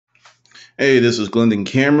Hey, this is Glendon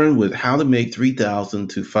Cameron with how to make 3,000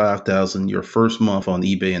 to 5,000 your first month on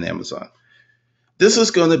eBay and Amazon. This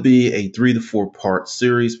is going to be a 3 to 4 part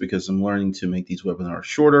series because I'm learning to make these webinars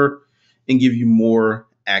shorter and give you more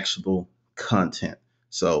actionable content.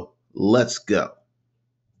 So let's go.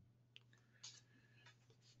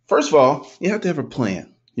 First of all, you have to have a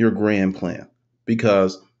plan, your grand plan,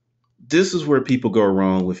 because this is where people go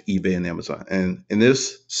wrong with eBay and Amazon. And in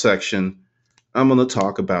this section, I'm going to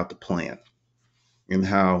talk about the plan and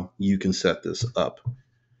how you can set this up.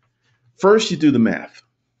 First, you do the math.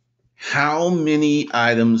 How many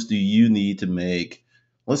items do you need to make?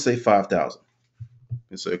 Let's say 5,000.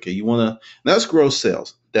 And say, okay, you want to, that's gross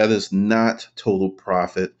sales. That is not total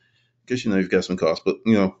profit because, you've got some costs, but,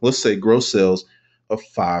 let's say gross sales of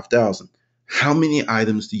 5,000. How many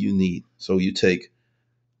items do you need? So you take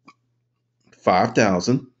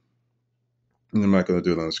 5,000. And I'm not going to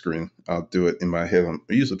do it on the screen. I'll do it in my head. I'll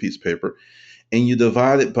use a piece of paper and you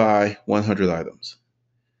divide it by 100 items.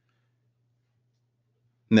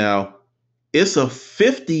 Now, it's a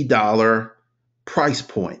 $50 price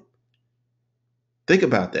point. Think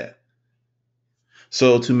about that.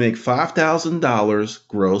 So to make $5,000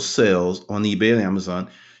 gross sales on eBay and Amazon,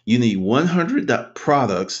 you need 100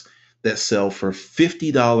 products that sell for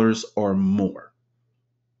 $50 or more.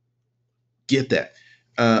 Get that.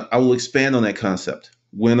 I will expand on that concept.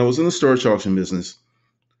 When I was in the storage auction business,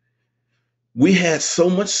 we had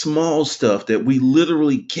so much small stuff that we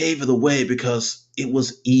literally gave it away because it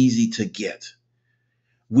was easy to get.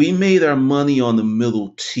 We made our money on the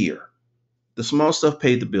middle tier. The small stuff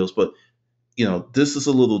paid the bills, but this is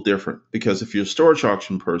a little different because if you're a storage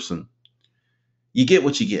auction person, you get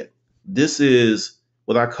what you get. This is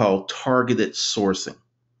what I call targeted sourcing.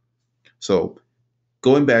 So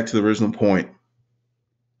going back to the original point,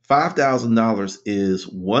 $5,000 is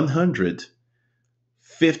 100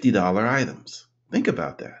 $50 items. Think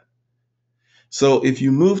about that. So if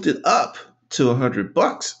you moved it up to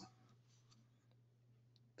 $100,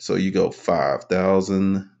 so you go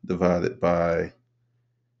 5,000 divided by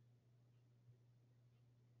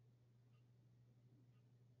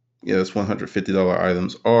it's $150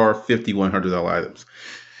 items or 50 $100 items.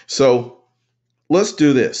 So let's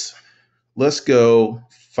do this. Let's go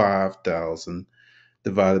 5,000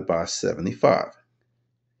 divided by 75.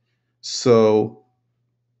 So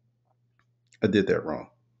I did that wrong.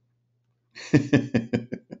 Here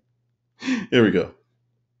we go.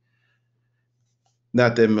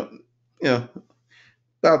 Not that,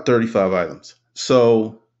 about 35 items.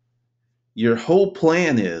 So your whole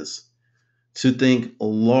plan is to think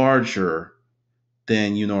larger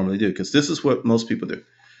than you normally do, because this is what most people do.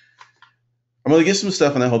 I'm going to get some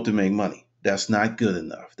stuff and I hope to make money. That's not good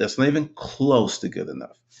enough. That's not even close to good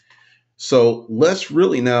enough. So let's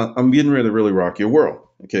really, now I'm getting ready to really rock your world.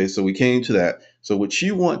 Okay, so we came to that. So what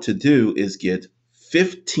you want to do is get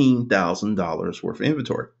 $15,000 worth of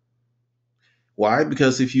inventory. Why?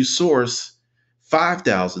 Because if you source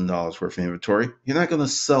 $5,000 worth of inventory, you're not going to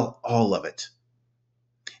sell all of it.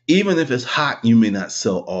 Even if it's hot, you may not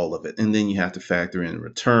sell all of it. And then you have to factor in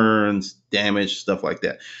returns, damage, stuff like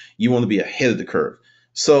that. You want to be ahead of the curve.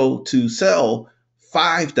 So to sell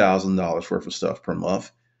 $5,000 worth of stuff per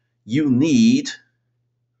month, you need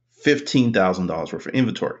 $15,000 worth of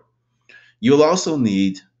inventory. You'll also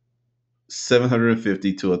need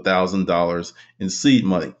 $750 to $1,000 in seed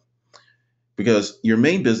money because your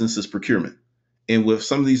main business is procurement. And with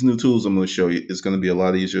some of these new tools I'm going to show you, it's going to be a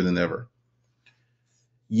lot easier than ever.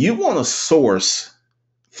 You want to source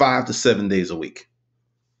 5 to 7 days a week.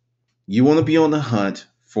 You want to be on the hunt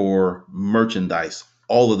for merchandise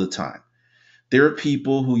all of the time. There are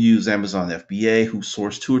people who use Amazon FBA who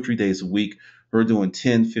source 2 or 3 days a week who are doing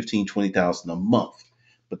 10, 15, 20,000 a month,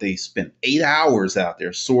 but they spend 8 hours out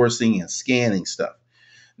there sourcing and scanning stuff.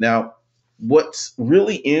 Now, what's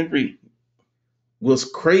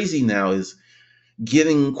crazy now is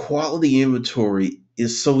getting quality inventory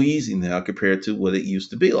is so easy now compared to what it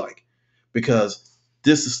used to be like, because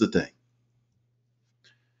this is the thing.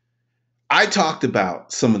 I talked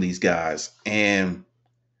about some of these guys and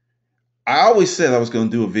I always said I was going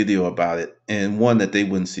to do a video about it, and one that they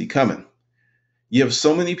wouldn't see coming. You have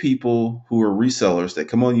so many people who are resellers that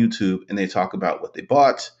come on YouTube and they talk about what they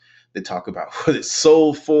bought. They talk about what it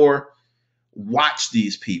sold for. Watch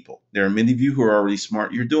these people. There are many of you who are already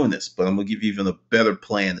smart. You're doing this, but I'm going to give you even a better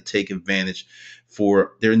plan to take advantage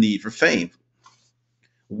for their need for fame.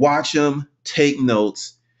 Watch them, take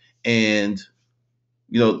notes, and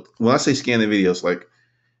when I say scan the videos, like,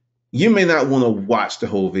 you may not want to watch the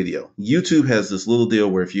whole video. YouTube has this little deal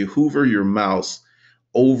where if you hover your mouse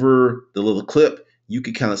over the little clip, you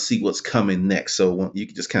can kind of see what's coming next. So you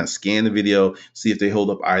can just kind of scan the video, see if they hold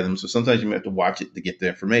up items, or sometimes you may have to watch it to get the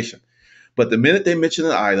information. But the minute they mention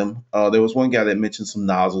an item, there was one guy that mentioned some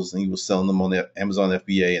nozzles and he was selling them on the Amazon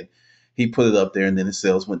FBA, and he put it up there, and then his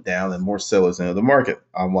sales went down and more sellers entered the market.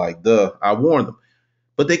 I'm like, duh, I warned them.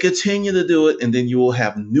 But they continue to do it, and then you will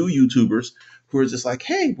have new YouTubers who are just like,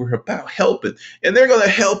 hey, we're about helping, and they're going to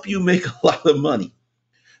help you make a lot of money.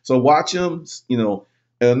 So watch them, And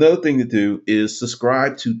another thing to do is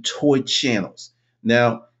subscribe to toy channels.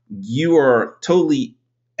 Now, you are totally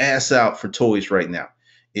ass out for toys right now.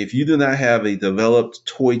 If you do not have a developed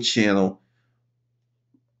toy channel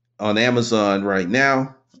on Amazon right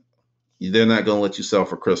now, they're not going to let you sell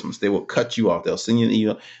for Christmas. They will cut you off. They'll send you an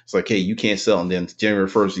email. It's like, hey, you can't sell. And then January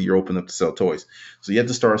 1st, you're open up to sell toys. So you have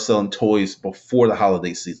to start selling toys before the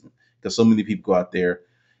holiday season because so many people go out there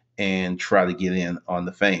and try to get in on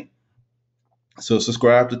the fame. So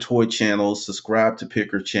subscribe to toy channels, subscribe to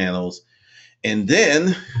picker channels. And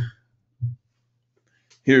then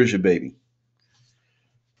here's your baby.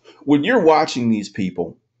 When you're watching these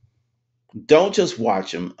people, don't just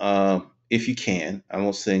watch them. If you can, I'm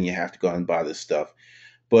not saying you have to go out and buy this stuff,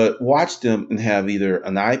 but watch them and have either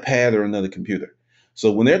an iPad or another computer.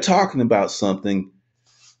 So when they're talking about something,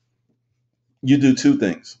 you do two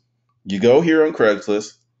things. You go here on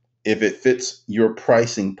Craigslist if it fits your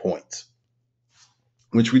pricing points,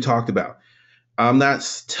 which we talked about. I'm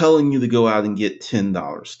not telling you to go out and get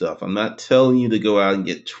 $10 stuff. I'm not telling you to go out and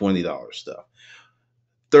get $20 stuff.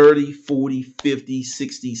 30, 40, 50,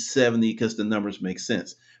 60, 70, because the numbers make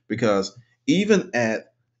sense. Because even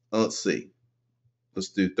at, let's do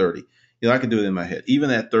 30. I can do it in my head. Even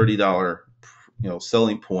at $30,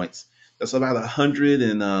 selling points, that's about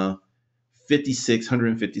 156,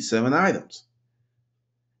 157 items.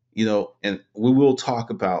 And we will talk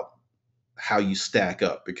about how you stack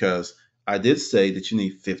up, because I did say that you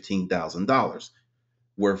need $15,000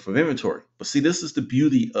 worth of inventory. But see, this is the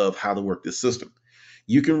beauty of how to work this system.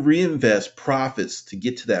 You can reinvest profits to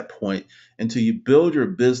get to that point until you build your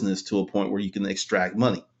business to a point where you can extract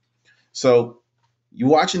money. So you're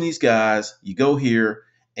watching these guys, you go here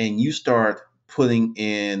and you start putting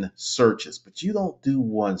in searches, but you don't do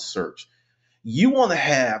one search. You want to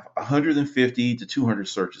have 150 to 200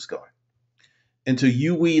 searches going until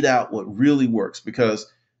you weed out what really works,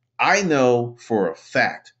 because I know for a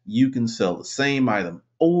fact you can sell the same item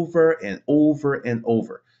over and over and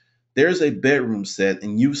over. There's a bedroom set,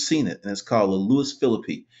 and you've seen it, and it's called a Louis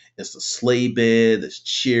Philippe. It's a sleigh bed, it's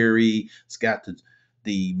cherry, it's got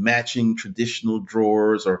the matching traditional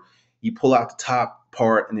drawers, or you pull out the top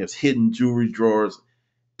part and there's hidden jewelry drawers.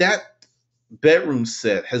 That bedroom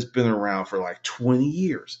set has been around for like 20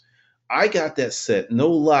 years. I got that set, no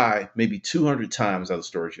lie, maybe 200 times out of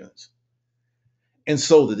storage units, and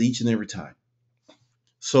sold it each and every time.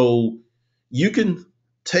 So you can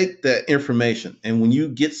take that information, and when you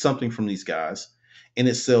get something from these guys and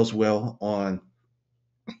it sells well on,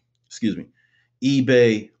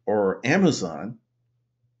 eBay or Amazon,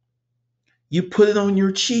 you put it on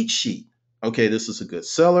your cheat sheet. Okay, this is a good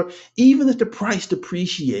seller. Even if the price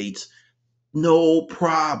depreciates, no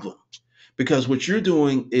problem. Because what you're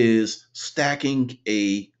doing is stacking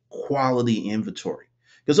a quality inventory.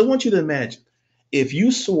 Because I want you to imagine, if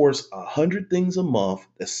you source 100 things a month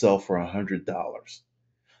that sell for $100,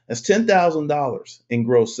 that's $10,000 in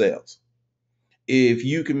gross sales. If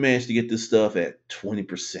you can manage to get this stuff at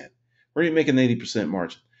 20%, where you make an 80%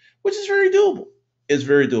 margin, which is very doable. It's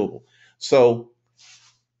very doable. So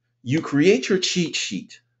you create your cheat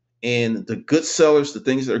sheet, and the good sellers, the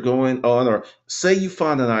things that are going on, or say you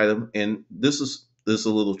find an item, and this is a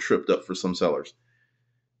little tripped up for some sellers.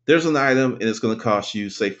 There's an item and it's going to cost you,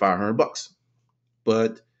 say, $500,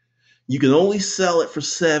 but you can only sell it for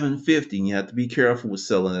 $750, and you have to be careful with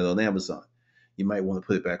selling it on Amazon. You might want to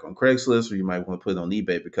put it back on Craigslist, or you might want to put it on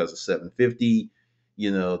eBay because it's $750.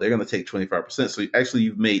 They're going to take 25%. So actually,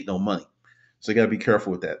 you've made no money. So you got to be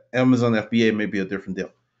careful with that. Amazon FBA may be a different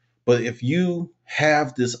deal. But if you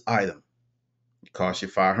have this item, it costs you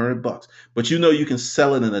 $500, but you can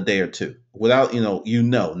sell it in a day or two without,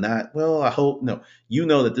 not, well, I hope, no. You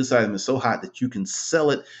know that this item is so hot that you can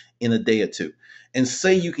sell it in a day or two. And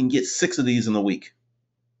say you can get 6 of these in a week.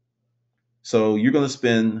 So you're going to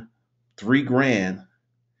spend $3,000,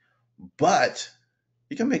 but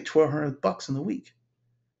you can make $1,200 in a week.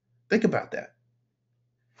 Think about that.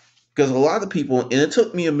 Because a lot of people, and it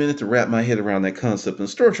took me a minute to wrap my head around that concept in the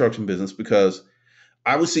storage auction business, because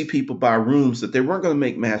I would see people buy rooms that they weren't going to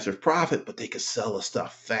make massive profit, but they could sell the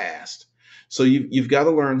stuff fast. So you've got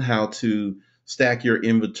to learn how to stack your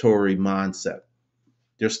inventory mindset.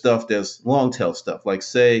 There's stuff that's long tail stuff. Like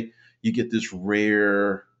say you get this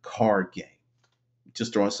rare card game.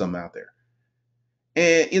 Just throwing something out there.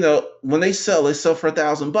 And when they sell for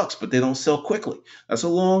 $1,000, but they don't sell quickly. That's a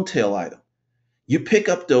long tail item. You pick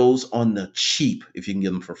up those on the cheap if you can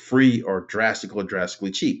get them for free or drastically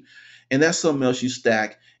cheap. And that's something else you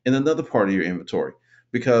stack in another part of your inventory.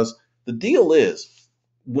 Because the deal is,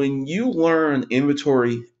 when you learn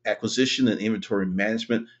inventory acquisition and inventory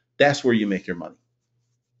management, that's where you make your money.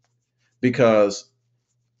 Because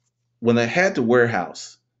when I had the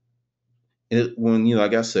warehouse, when I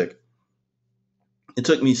got sick, it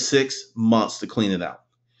took me 6 months to clean it out.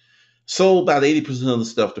 Sold about 80% of the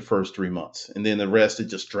stuff the first 3 months, and then the rest it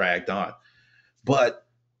just dragged on. But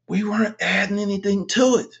we weren't adding anything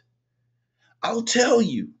to it. I'll tell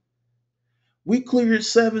you, we cleared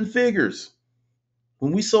 7 figures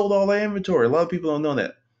when we sold all our inventory. A lot of people don't know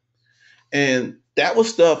that. And that was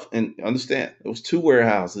stuff, and understand, there was 2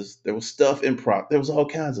 warehouses. There was stuff in prop. There was all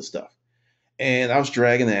kinds of stuff. And I was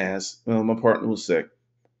dragging ass. My partner was sick.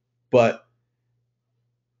 But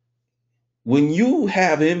when you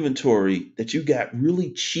have inventory that you got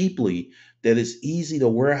really cheaply, that is easy to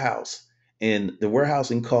warehouse, and the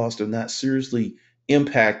warehousing costs are not seriously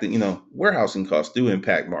impacting, warehousing costs do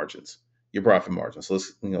impact margins, your profit margins. So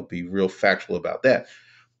let's, be real factual about that.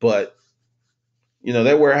 But,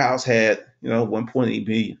 that warehouse had, 1.8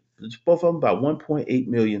 million, both of them about $1.8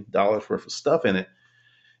 million worth of stuff in it.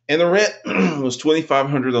 And the rent was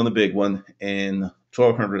 $2,500 on the big one and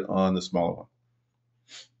 $1,200 on the smaller one.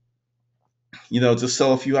 Just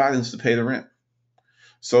sell a few items to pay the rent.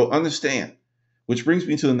 So understand, which brings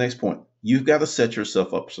me to the next point. You've got to set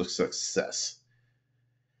yourself up for success.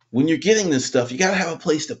 When you're getting this stuff, you got to have a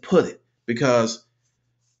place to put it, because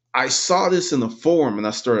I saw this in the forum and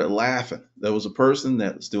I started laughing. There was a person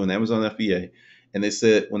that was doing Amazon FBA, and they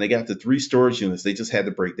said when they got to 3 storage units, they just had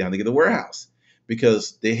to break down to get a warehouse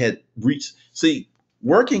because they had reached. See,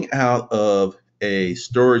 working out of a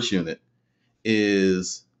storage unit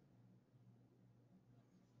is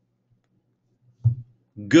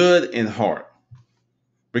good and hard,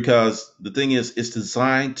 because the thing is, it's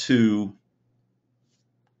designed to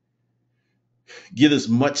get as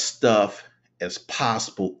much stuff as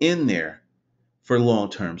possible in there for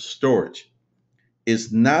long-term storage.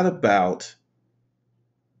 It's not about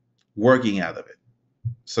working out of it.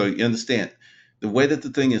 So you understand, the way that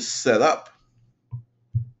the thing is set up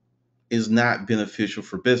is not beneficial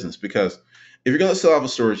for business, because if you're going to sell off a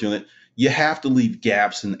storage unit, you have to leave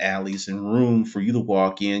gaps and alleys and room for you to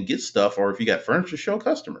walk in, get stuff, or if you got furniture, show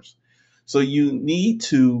customers. So you need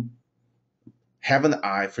to have an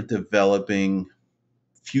eye for developing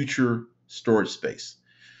future storage space,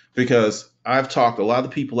 because I've talked a lot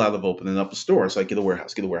of people out of opening up a store. It's like, get a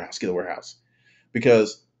warehouse, get a warehouse, get a warehouse.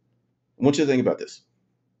 Because I want you to think about this.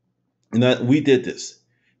 And that we did this.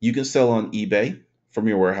 You can sell on eBay from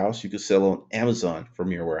your warehouse. You can sell on Amazon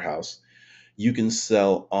from your warehouse. You can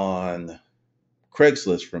sell on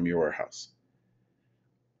Craigslist from your warehouse.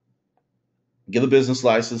 Get a business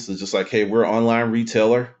license. It's just like, hey, we're an online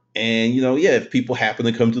retailer. And, if people happen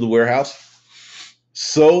to come to the warehouse,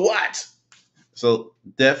 so what? So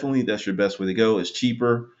definitely that's your best way to go. It's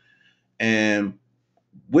cheaper. And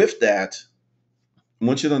with that, I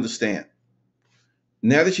want you to understand,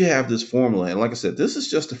 now that you have this formula, and like I said, this is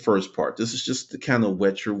just the first part. This is just to kind of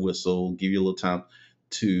wet your whistle, give you a little time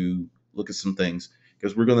to look at some things,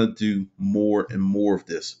 because we're going to do more and more of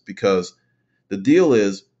this. Because the deal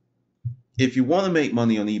is, if you want to make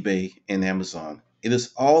money on eBay and Amazon, it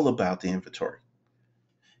is all about the inventory.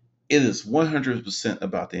 It is 100%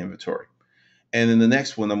 about the inventory. And in the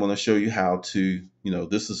next one, I'm going to show you how to,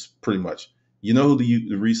 this is pretty much, who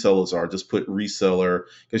the resellers are. Just put reseller,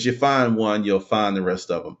 because you find one, you'll find the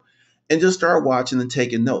rest of them. And just start watching and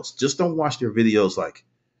taking notes. Just don't watch their videos like,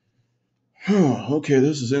 okay,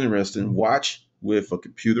 this is interesting. Watch with a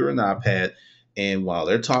computer and iPad. And while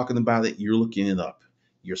they're talking about it, you're looking it up.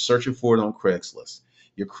 You're searching for it on Craigslist.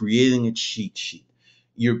 You're creating a cheat sheet.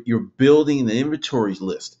 You're building an inventory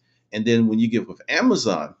list. And then when you get with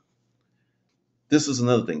Amazon, this is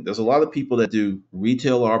another thing. There's a lot of people that do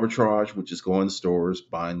retail arbitrage, which is going to stores,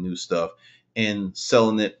 buying new stuff, and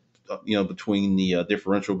selling it, between the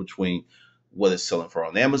differential between what it's selling for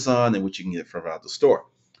on Amazon and what you can get from out the store.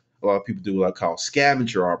 A lot of people do what I call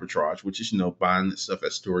scavenger arbitrage, which is, buying stuff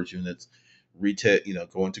at storage units, retail,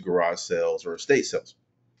 going to garage sales or estate sales.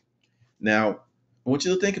 Now, I want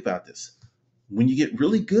you to think about this. When you get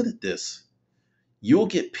really good at this, you'll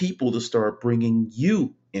get people to start bringing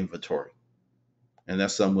you inventory. And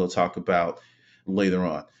that's something we'll talk about later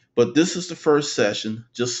on. But this is the first session,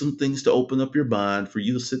 just some things to open up your mind for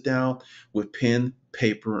you to sit down with pen,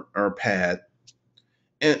 paper, or pad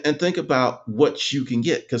and think about what you can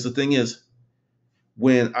get. Because the thing is,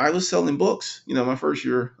 when I was selling books, my first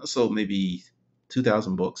year, I sold maybe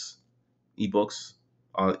 2,000 books, ebooks,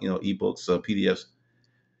 ebooks, PDFs,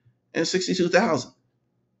 and 62,000.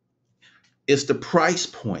 It's the price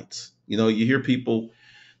points. You hear people,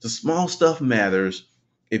 the small stuff matters.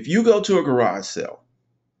 If you go to a garage sale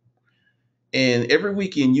and every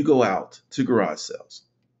weekend you go out to garage sales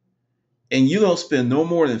and you don't spend no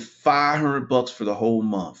more than 500 bucks for the whole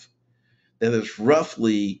month, that is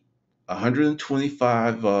roughly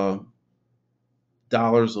 125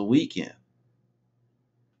 dollars a weekend.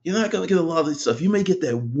 You're not going to get a lot of this stuff. You may get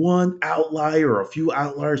that one outlier or a few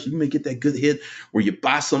outliers. You may get that good hit where you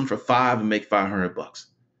buy something for five and make 500 bucks.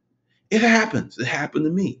 It happens. It happened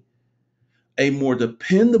to me. A more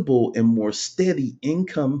dependable and more steady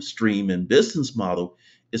income stream and business model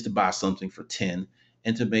is to buy something for 10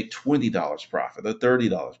 and to make $20 profit or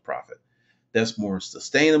 $30 profit. That's more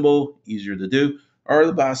sustainable, easier to do, or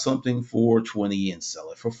to buy something for 20 and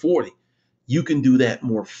sell it for 40. You can do that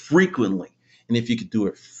more frequently. And if you can do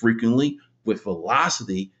it frequently with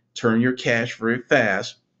velocity, turn your cash very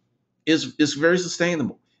fast, it's very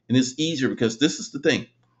sustainable. And it's easier because this is the thing.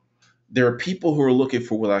 There are people who are looking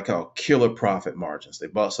for what I call killer profit margins. They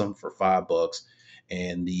bought something for $5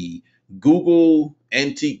 and the Google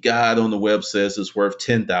antique guide on the web says it's worth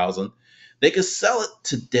 10,000. They could sell it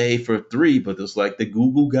today for 3, but it's like the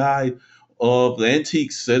Google guide of the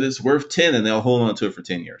antiques said it's worth 10 and they'll hold on to it for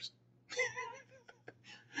 10 years.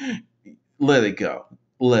 Let it go.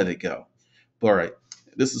 Let it go. All right.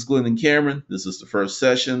 This is Glenn and Cameron. This is the first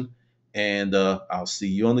session, and I'll see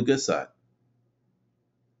you on the good side.